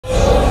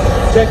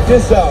Check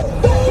this out.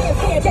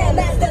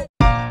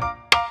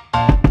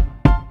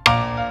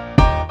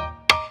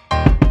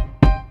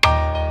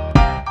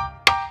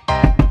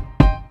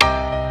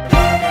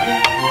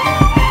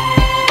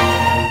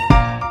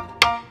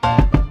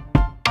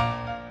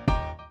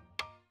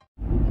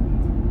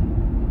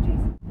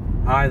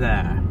 Hi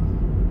there.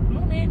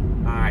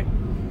 Morning. Hi.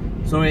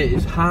 So it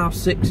is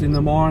 6:30 in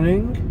the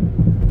morning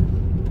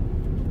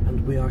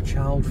and we are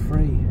child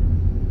free.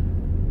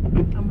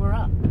 And we're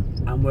up.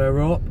 And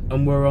we're up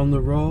and we're on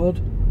the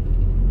road.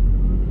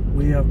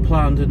 We have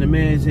planned an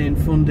amazing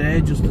fun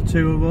day, just the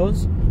two of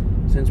us,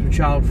 since we're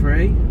child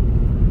free.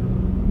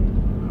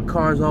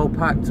 Car's all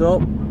packed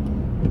up.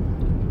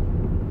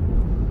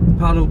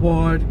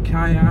 Paddleboard,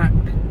 kayak,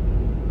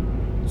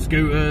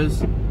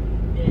 scooters.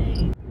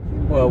 Yay.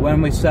 Well,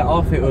 when we set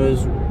off it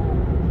was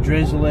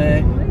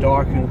drizzly,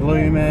 dark and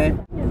gloomy,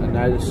 and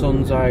now the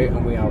sun's out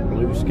and we have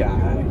blue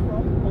sky.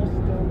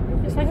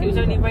 It's like it was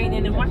only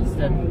raining in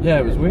Western. Yeah,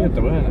 it was weird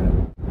though, wasn't it?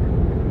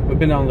 We've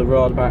been on the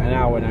road about an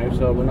hour now,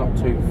 so we're not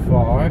too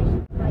far.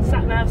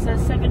 Sat nav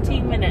says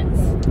 17 minutes.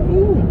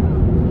 Ooh,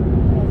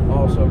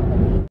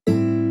 awesome.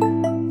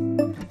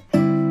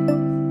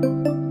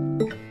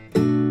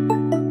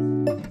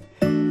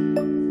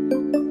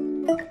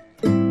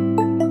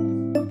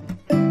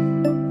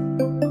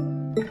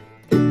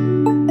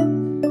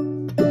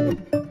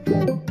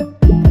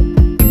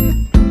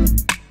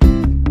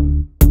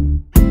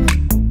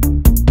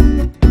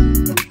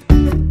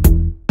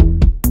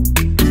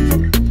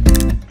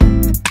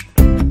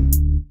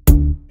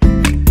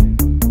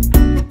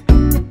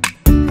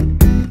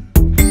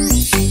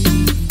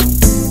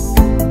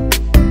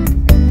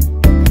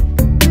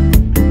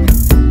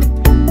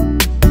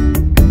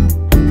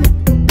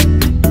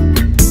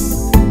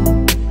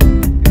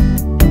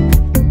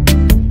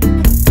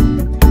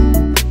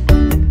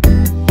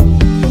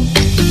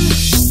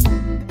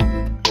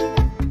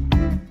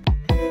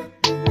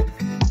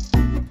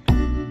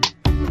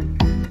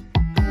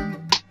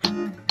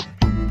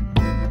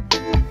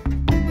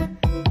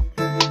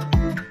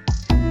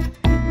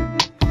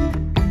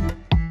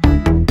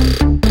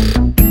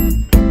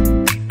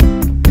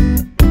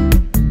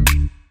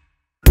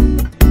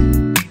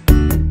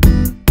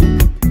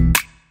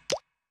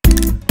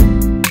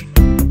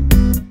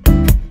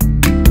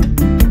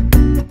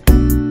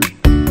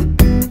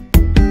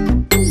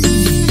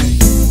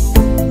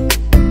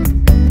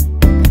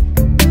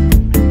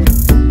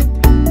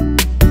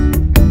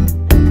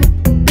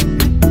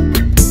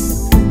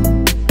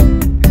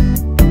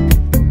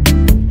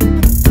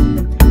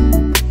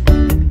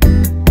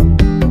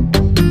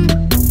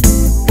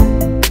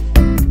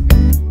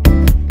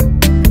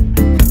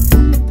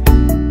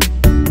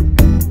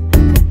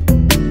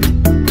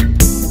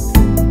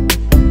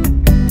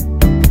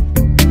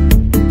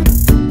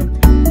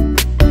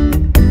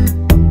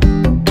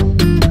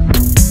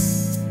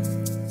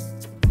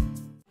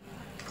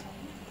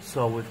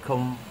 So we've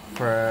come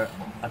for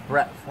a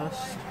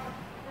breakfast,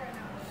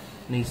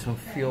 need some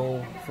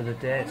fuel for the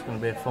day, it's going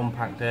to be a fun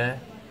packed day.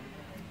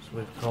 So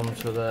we've come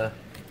to the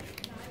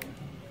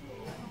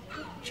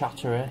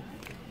Chattery.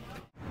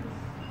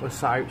 We're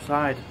sat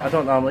outside. I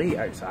don't normally eat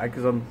outside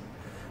because I'm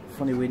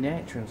funny with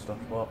nature and stuff,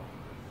 but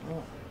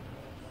oh,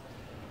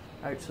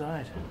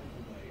 outside.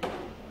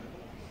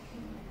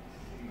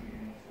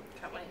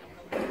 Can't wait.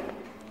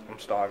 I'm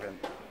starving.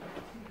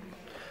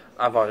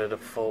 I've ordered a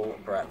full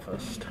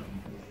breakfast.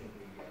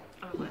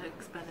 Oh,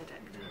 Eggs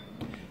Benedict.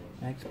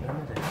 Eggs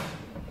Benedict.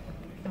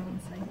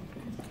 Fancy.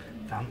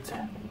 Fancy.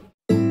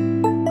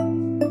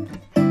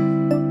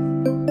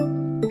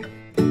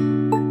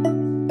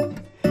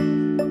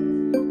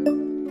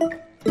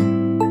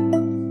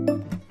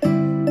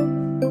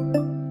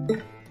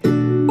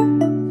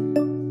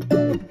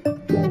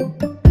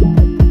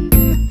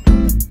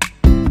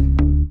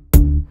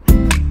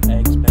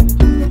 Eggs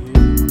Benedict for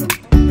you.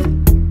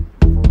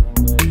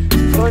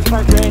 For English. So it's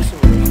like racing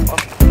with this.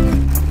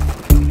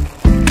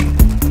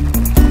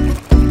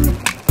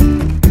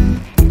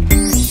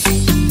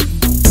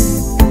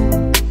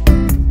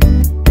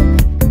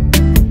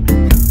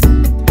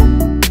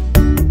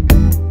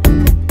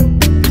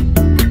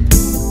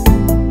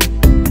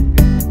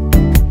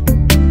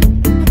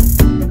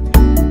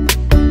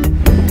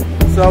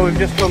 So we've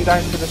just come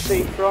down to the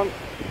seafront,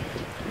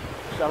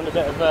 just having a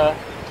bit of a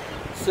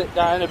sit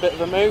down, a bit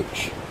of a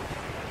mooch.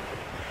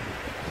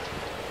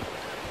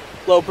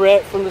 Little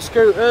break from the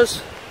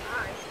scooters.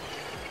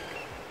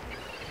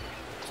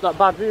 It's not a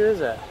bad view,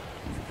 is it?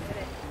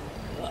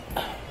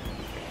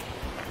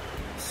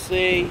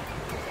 See.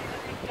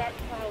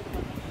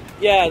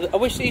 Yeah, I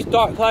wish these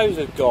dark clouds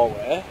would go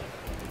away.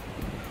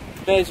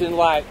 Amazing,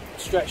 like,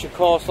 stretch of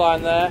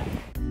coastline there.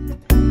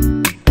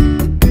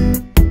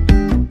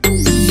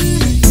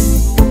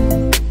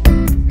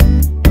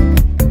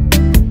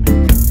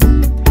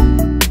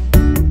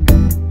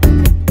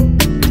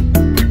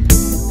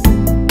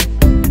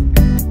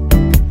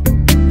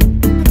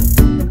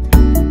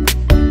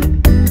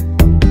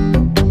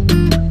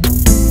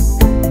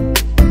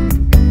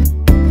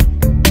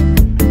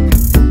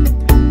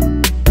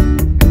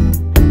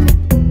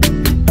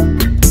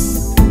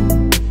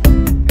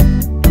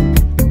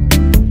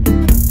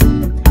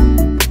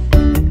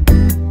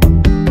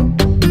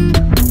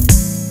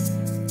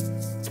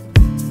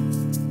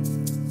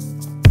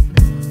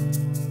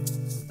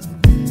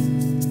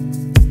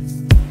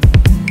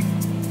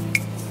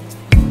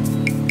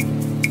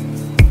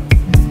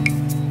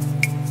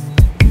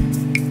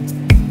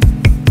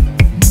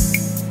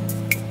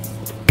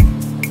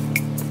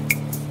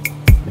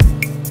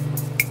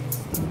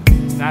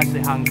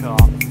 Obviously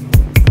Hancock.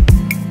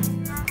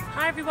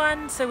 Hi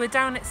everyone, so we're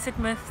down at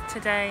Sidmouth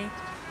today.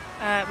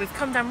 We've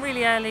come down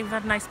really early, we've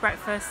had a nice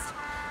breakfast.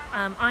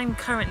 I'm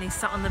currently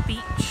sat on the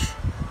beach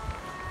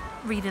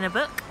reading a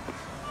book,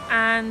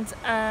 and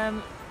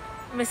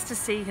Mr.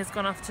 C has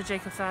gone off to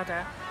Jacob's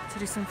Ladder to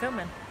do some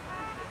filming.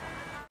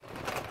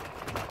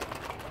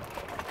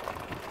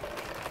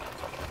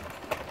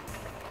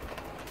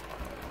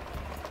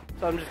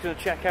 So I'm just going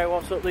to check out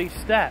what's up these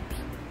steps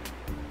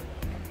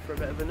for a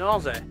bit of a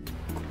nosy.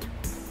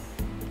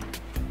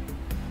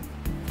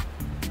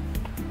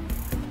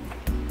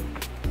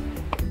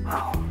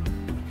 Wow.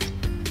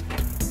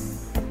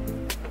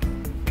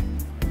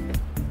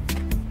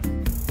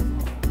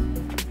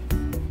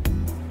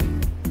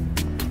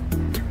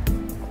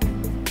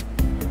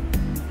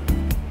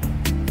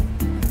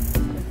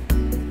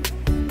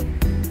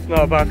 It's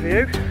not a bad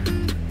view.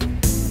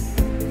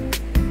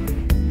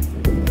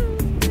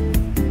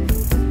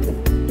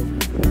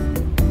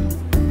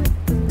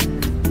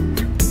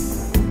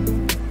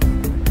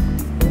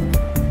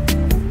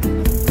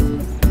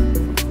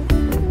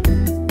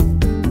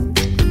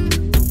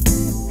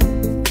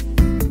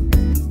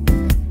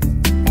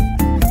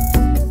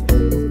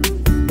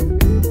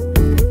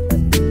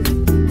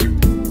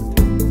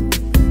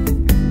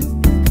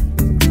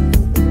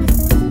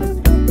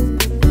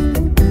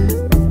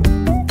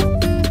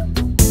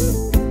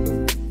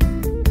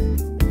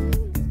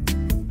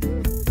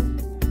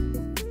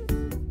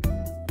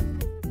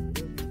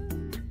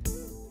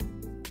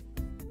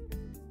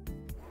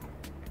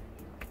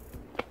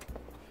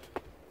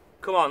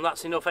 Come on,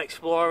 that's enough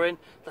exploring.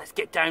 Let's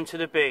get down to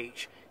the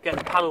beach. Get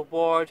the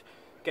paddleboard,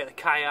 get the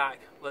kayak.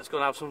 Let's go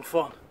and have some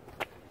fun.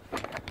 It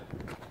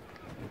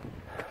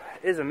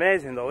is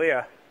amazing though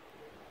here.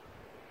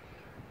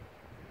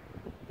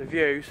 The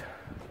views.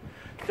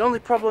 The only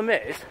problem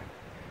is,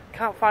 I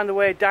can't find the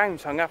way down,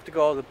 so I'm going to have to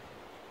go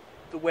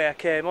the way I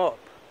came up.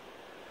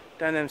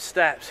 Down them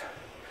steps.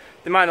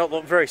 They might not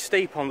look very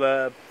steep on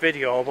the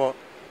video, but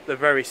they're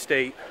very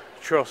steep.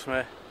 Trust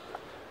me.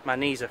 My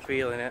knees are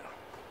feeling it.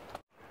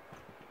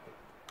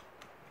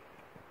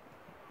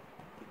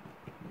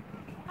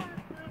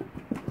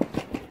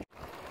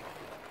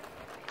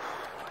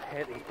 I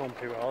hate these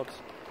bumpy roads.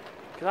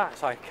 Look at that,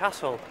 it's like a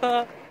castle.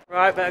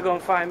 Right, better go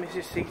and find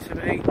Mrs. C to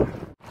meet.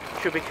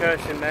 Should be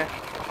cursing me.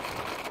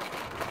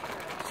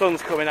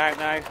 Sun's coming out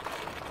now.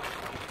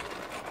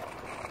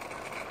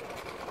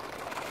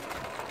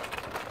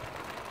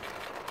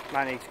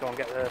 Might need to go and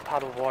get the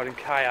paddleboard and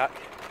kayak.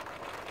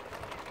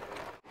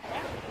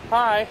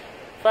 Hi,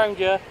 found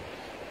you.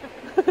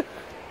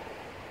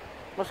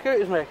 My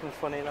scooter's making a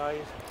funny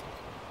noise.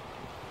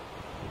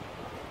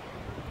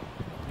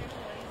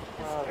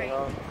 Oh, there you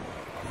go.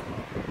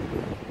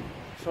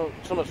 So,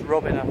 something's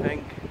rubbing, I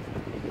think.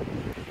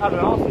 Had an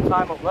awesome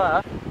time up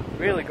there.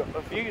 Really good.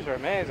 The views are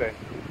amazing.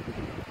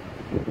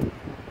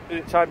 Is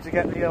it time to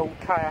get the old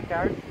kayak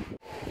out?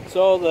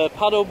 So the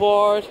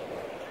paddleboard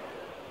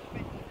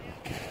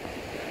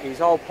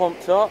is all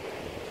pumped up.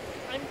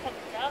 I'm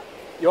pumped up.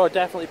 You're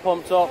definitely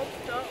pumped up.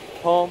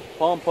 Pump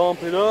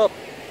it up.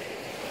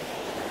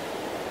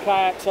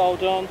 Kayak's all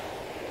done.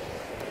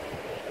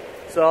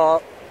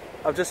 So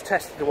I've just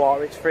tested the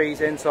water, it's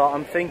freezing, so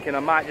I'm thinking I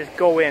might just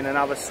go in and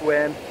have a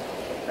swim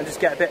and just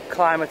get a bit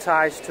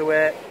acclimatised to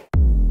it.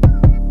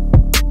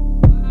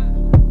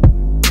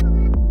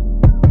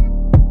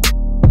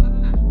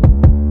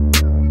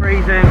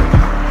 Freezing.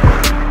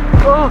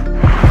 Oh!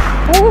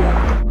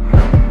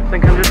 I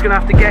think I'm just going to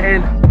have to get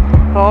in.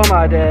 Oh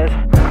my days.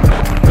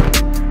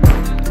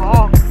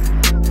 Oh!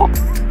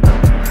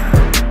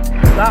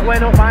 That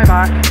went up my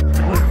back.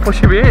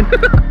 Pushing me in.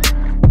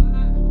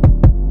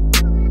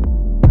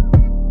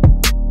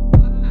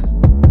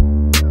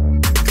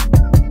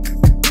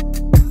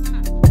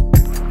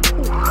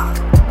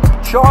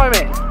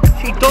 Charming!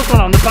 She does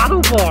one on the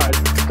paddleboard.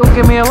 Don't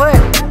give me a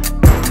lift.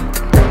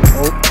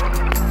 Oh.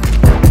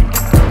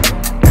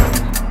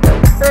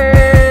 Hey!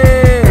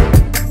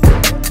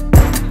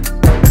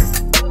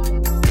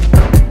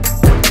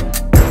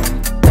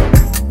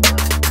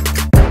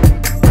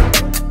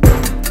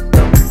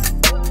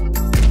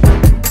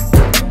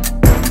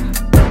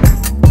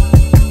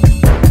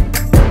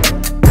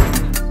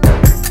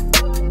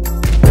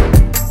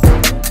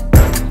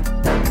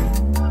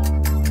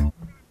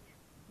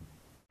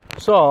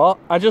 So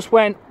I just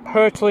went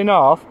hurtling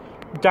off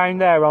down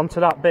there onto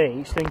that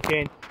beach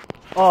thinking,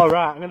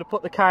 alright, I'm going to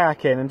put the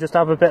kayak in and just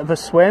have a bit of a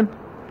swim.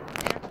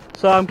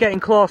 So I'm getting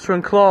closer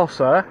and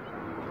closer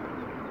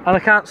and I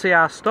can't see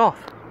our stuff.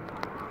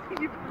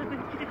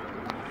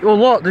 Well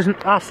look,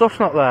 our stuff's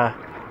not there.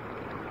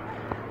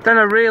 Then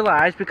I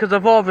realised because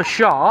I've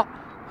overshot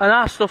and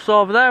our stuff's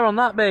over there on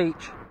that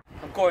beach.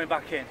 I'm going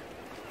back in.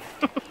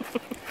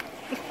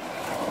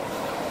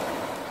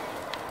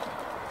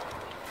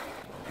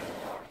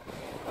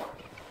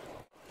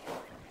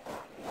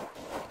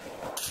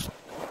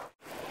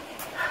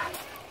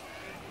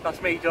 That's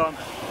me done.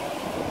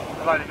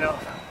 I've had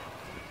enough.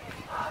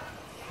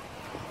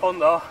 Fun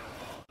though.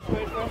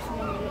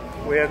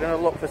 We are going to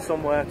look for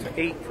somewhere to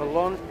eat for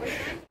lunch.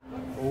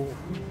 Ooh.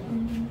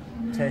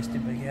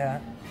 tasting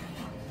baguette.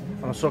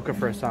 I'm a sucker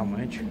for a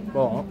sandwich,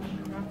 but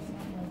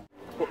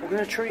we're going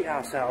to treat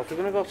ourselves. We're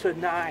going to go to a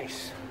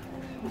nice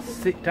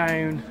sit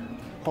down,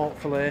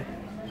 hopefully,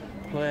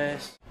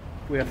 place.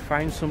 We have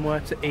found somewhere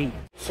to eat.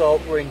 So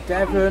we're in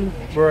Devon,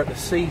 we're at the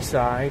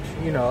seaside,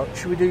 you know,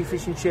 should we do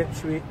fish and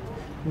chips? Should we?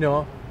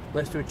 No,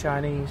 let's do a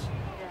Chinese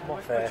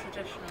buffet.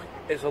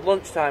 It's a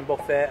lunchtime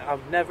buffet.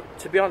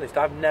 To be honest,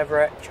 I've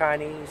never ate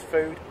Chinese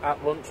food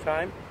at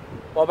lunchtime.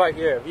 What about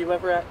you? Have you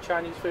ever ate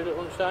Chinese food at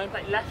lunchtime?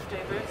 Like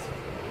leftovers.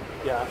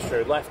 Yeah, that's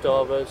true,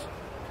 leftovers.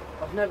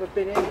 I've never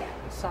been in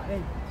and sat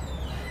in.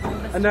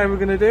 And now we're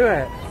going to do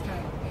it.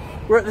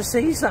 We're at the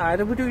seaside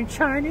and we're doing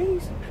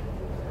Chinese.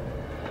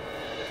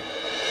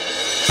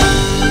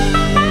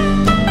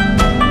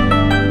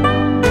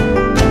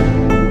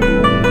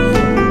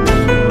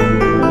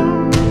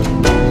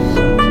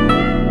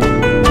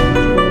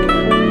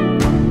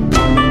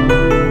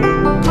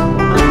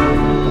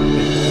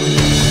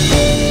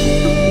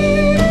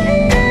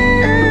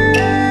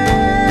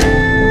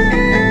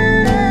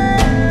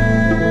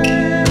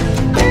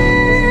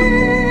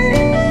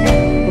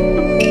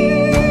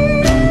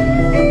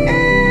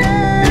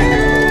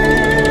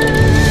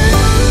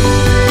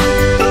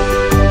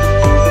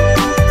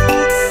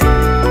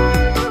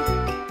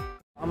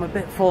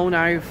 Full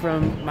now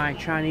from my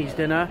Chinese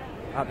dinner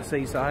at the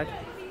seaside.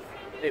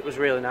 It was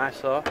really nice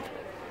though.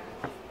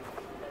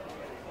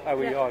 How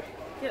were yours?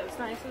 Yeah, it was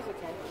nice, it was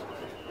okay.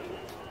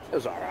 It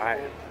was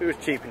alright. It was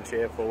cheap and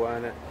cheerful,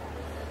 weren't it?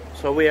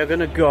 So we are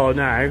going to go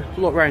now,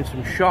 look around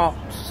some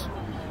shops,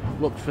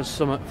 look for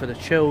something for the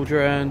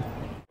children.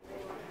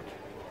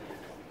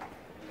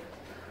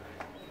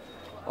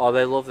 Oh,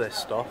 they love this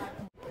stuff.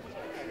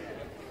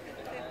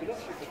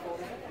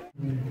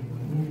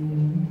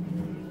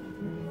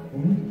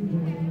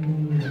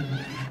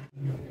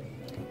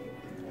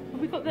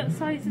 Have we got that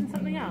size in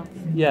something else?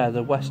 Yeah,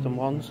 the Western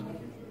ones.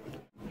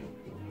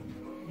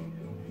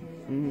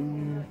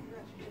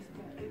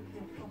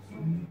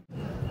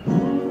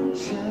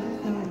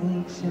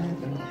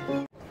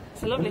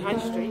 It's a lovely high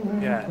street.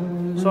 Yeah,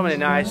 so many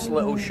nice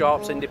little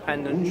shops,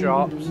 independent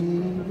shops.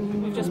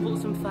 We've just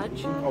bought some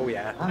fudge. Oh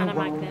yeah. And a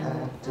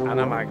magnet. And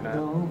a magnet.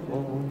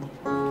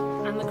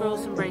 And the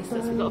girls some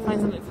bracelets. We've got to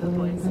find something for the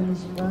boys.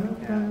 There's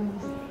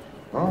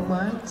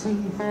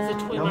a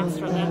toy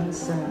master up there.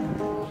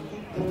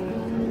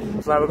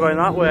 So we're going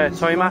that way,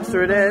 Toy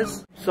Master it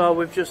is. So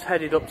we've just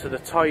headed up to the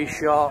toy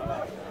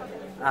shop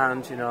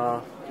and you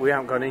know, we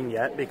haven't gone in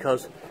yet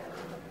because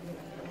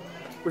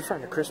we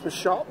found a Christmas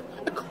shop.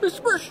 A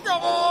Christmas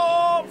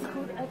shop! It's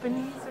called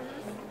Ebenezer's.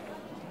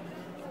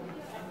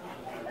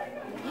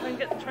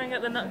 Try and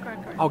get the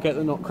nutcracker. I'll get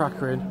the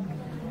nutcracker in.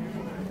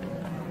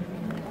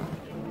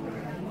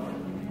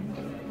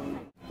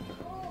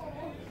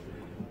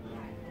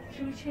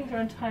 Should we change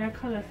our entire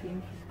colour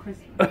theme for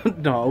Christmas?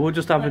 No, we'll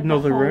just have like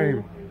another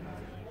room.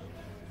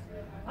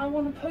 I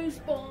want a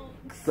post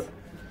box.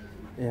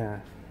 Yeah,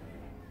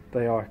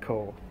 they are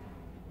cool.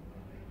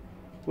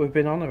 We've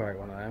been on about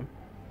one of them.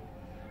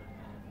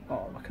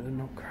 Oh, look at the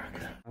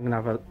nutcracker. I'm going to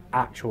have an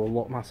actual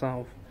look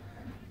myself.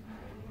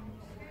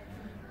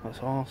 That's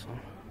awesome.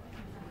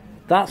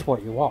 That's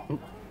what you want. Do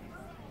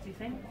you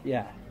think?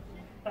 Yeah.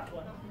 That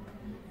one.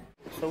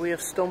 So we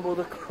have stumbled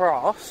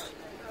across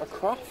a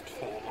craft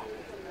fair.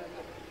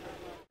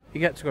 You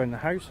get to go in the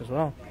house as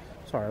well.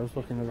 Sorry, I was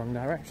looking the wrong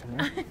direction.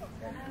 Right?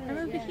 I'm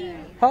over here.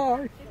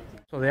 Hi!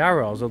 So the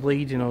arrows are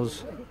leading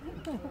us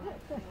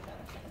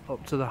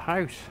up to the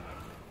house.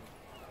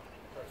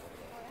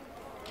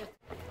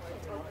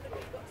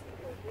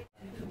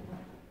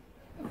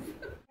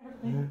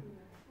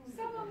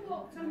 Someone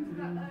walked under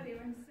that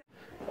earlier and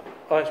said...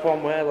 Oh, it's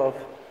one way, love.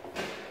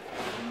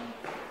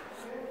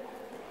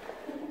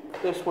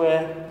 This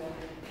way.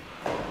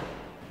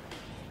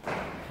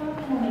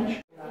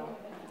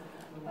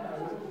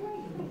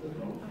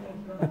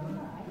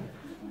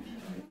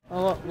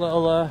 Oh look,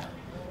 little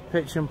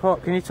pitch and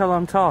putt. Can you tell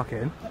I'm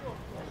talking?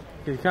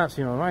 Because you can't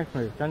see my mouth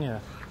move, can you?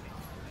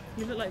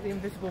 You look like the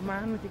invisible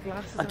man with your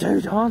glasses I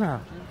do, don't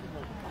I?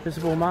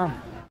 Invisible man.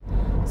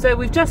 So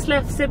we've just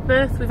left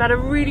Sidmouth. We've had a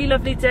really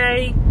lovely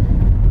day.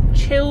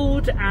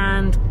 Chilled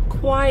and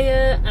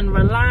quiet and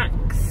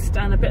relaxed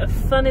and a bit of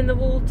fun in the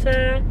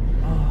water.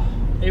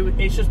 Oh,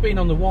 it's just being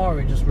on the water,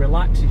 it just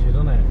relaxes you,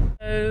 doesn't it?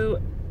 So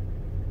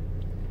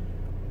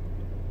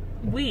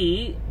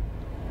we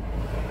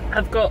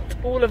have got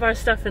all of our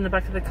stuff in the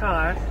back of the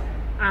car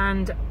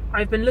and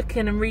I've been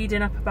looking and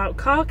reading up about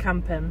car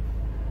camping.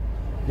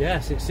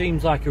 Yes, it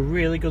seems like a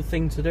really good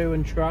thing to do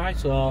and try,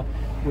 so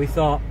we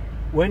thought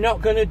we're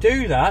not going to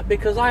do that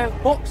because I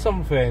have booked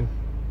something.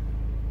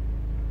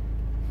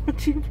 What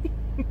do you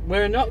mean?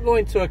 We're not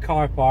going to a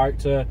car park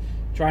to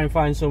try and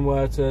find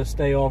somewhere to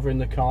stay over in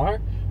the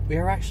car. We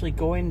are actually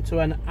going to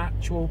an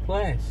actual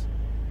place.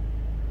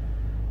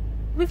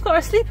 We've got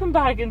our sleeping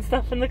bag and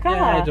stuff in the car.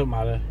 Yeah, it don't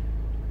matter.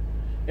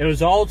 It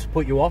was all to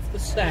put you off the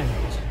scent.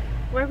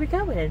 Where are we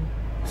going?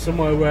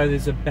 Somewhere where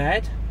there's a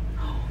bed.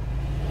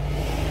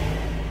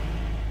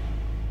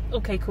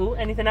 Okay, cool.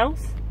 Anything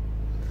else?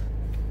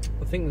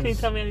 I think Can you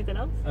tell me anything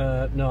else?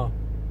 No,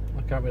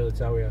 I can't really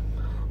tell you.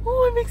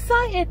 Oh, I'm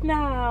excited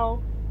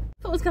now.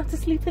 I thought I was going to have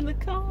to sleep in the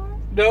car.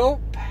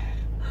 Nope.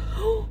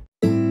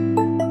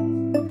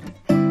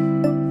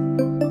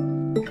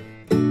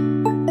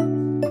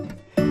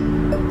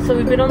 So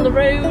we've been on the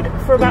road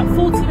for about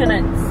 40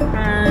 minutes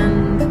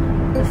and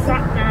the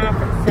sat nav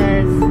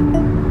says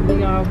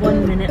we are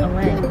 1 minute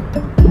away.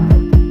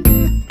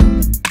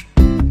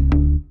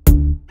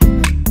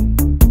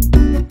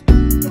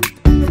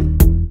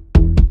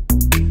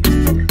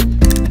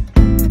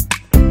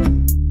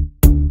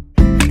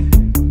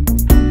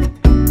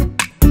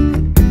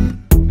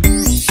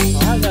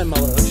 Alright then, my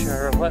little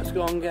sheriff, let's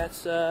go and get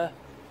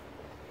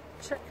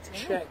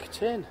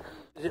checked in.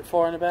 Is it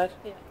 4 in a bed?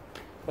 Yeah.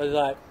 Where they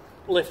like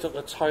lift up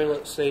the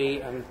toilet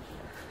seat and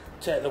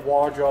take the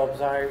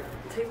wardrobes out.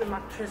 Take the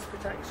mattress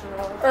protection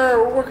off.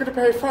 Oh, we're going to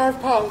pay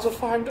 £5 to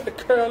find a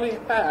curly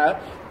hair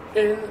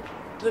in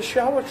the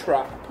shower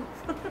trap.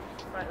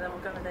 Right then, we're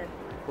going in.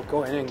 We're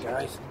going in,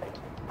 guys.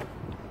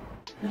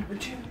 Number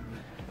 2.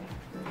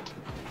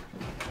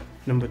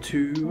 Number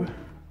 2.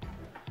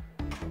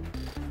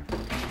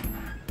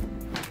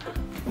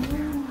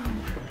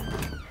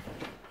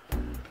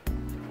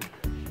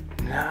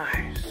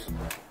 Nice.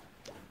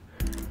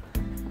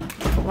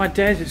 Oh my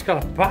days, it's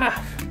got a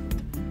bath.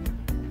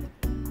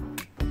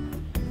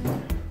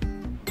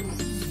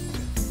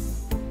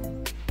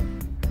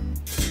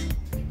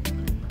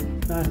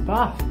 Nice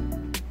bath.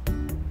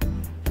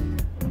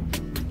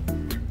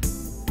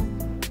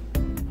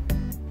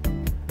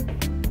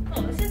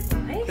 Oh, this is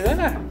nice.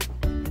 Yeah.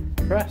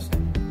 Impressed.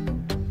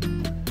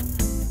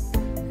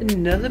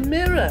 Another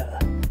mirror.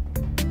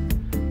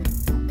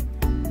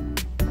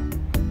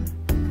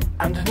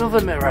 And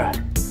another mirror.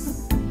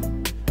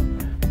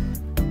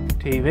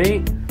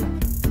 TV.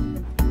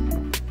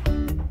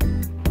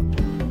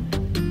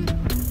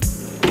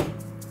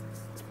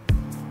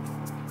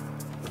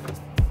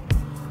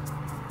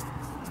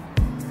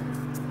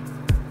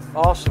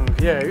 Awesome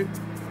view.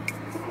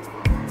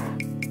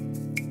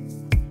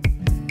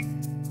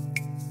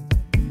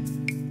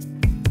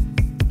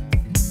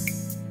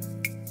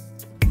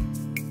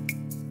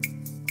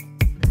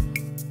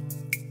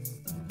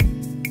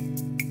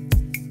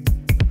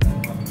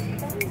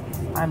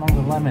 I'm on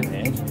the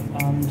lemonade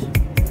and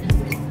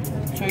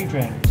 2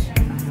 drinks.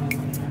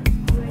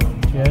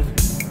 Cheers.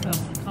 Oh, I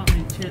can't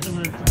read cheers.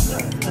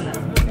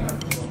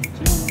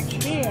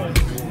 Cheers.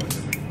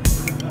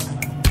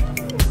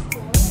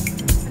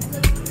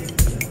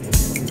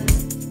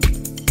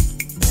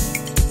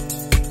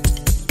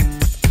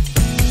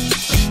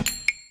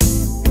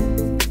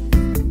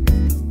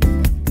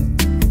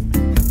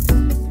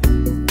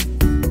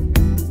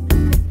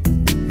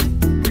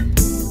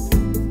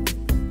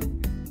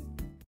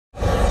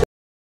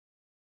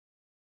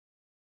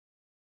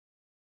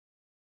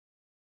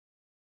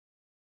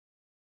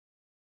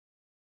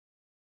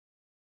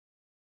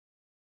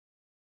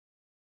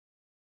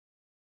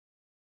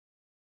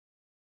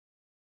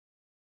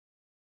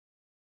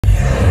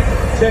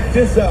 Check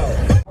this out.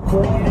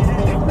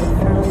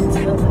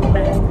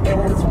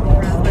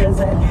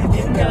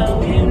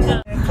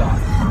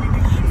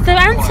 So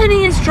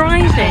Anthony is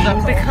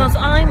driving because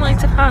I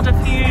might have had a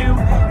few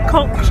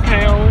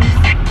cocktails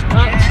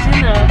at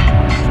dinner.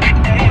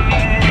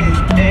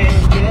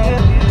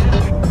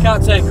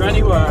 Can't take her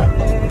anywhere.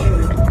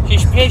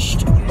 She's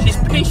pissed. She's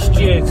pissed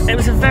you. It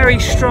was a very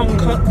strong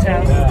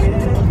cocktail.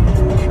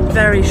 Yeah.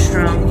 Very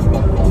strong.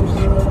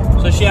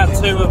 So she had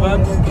 2 of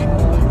them.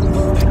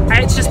 I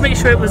had to just make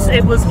sure it was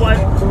what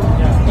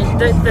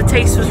the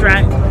taste was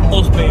right.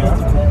 Plus beer.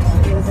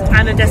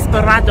 And a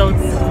Desperados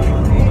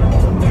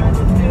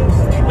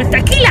with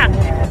tequila.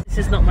 This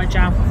is not my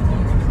jam.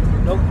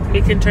 Nope.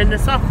 You can turn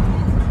this off.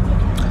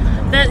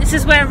 Now, this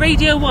is where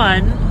Radio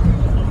 1,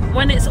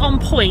 when it's on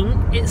point,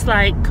 it's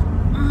like,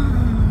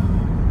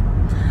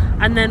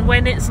 and then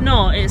when it's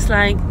not, it's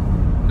like,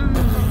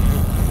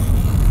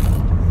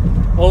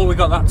 Oh, we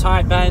got that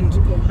tight bend.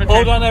 Okay.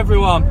 Hold on,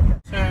 everyone.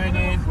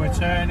 Turning, we're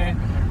turning.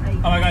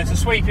 Oh my god, it's a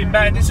sweeping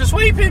bend. It's a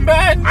sweeping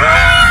bend. Not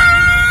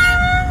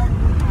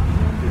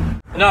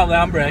the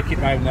handbrake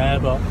around there,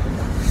 but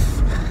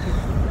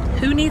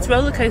who needs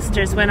roller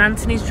coasters when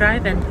Anthony's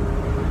driving?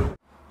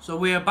 so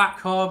we are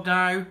back home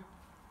now.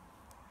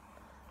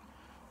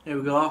 Here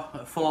we go,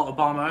 a photo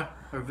bomber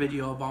or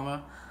video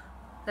bomber.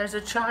 There's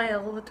a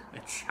child. A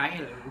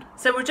child.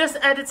 So we're just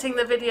editing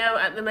the video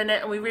at the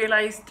minute, and we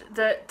realised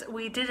that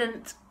we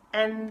didn't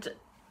end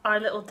our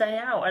little day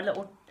out, our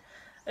little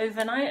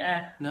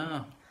overnighter.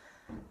 No.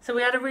 So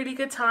we had a really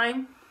good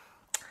time.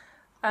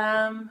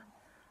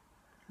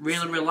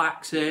 Really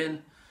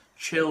relaxing,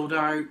 chilled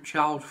out,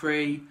 child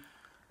free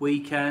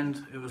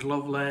weekend. It was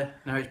lovely.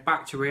 Now it's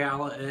back to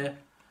reality.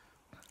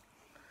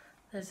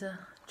 There's a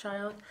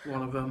child.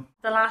 One of them.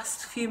 The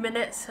last few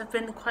minutes have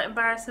been quite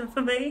embarrassing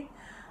for me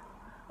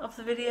of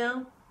the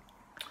video.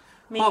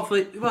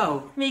 Hopefully,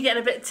 well, Me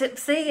getting a bit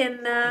tipsy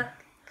and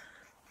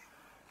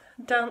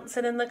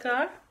dancing in the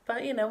car.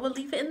 But, you know, we'll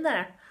leave it in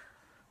there.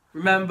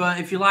 remember,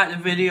 if you like the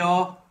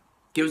video,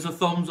 give us a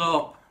thumbs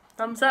up.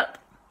 Thumbs up.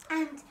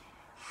 And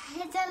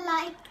hit a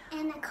like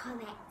in the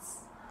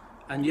comments.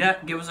 And yeah,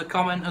 give us a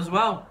comment as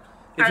well.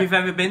 If you've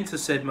ever been to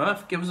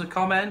Sidmouth, give us a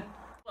comment.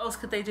 What else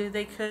could they do?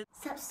 They could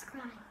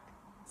Subscribe.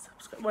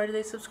 Why do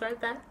they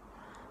subscribe then?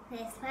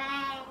 This way.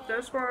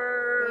 This way.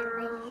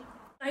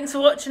 Thanks for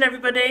watching,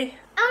 everybody.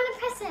 I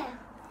want to press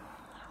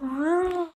it.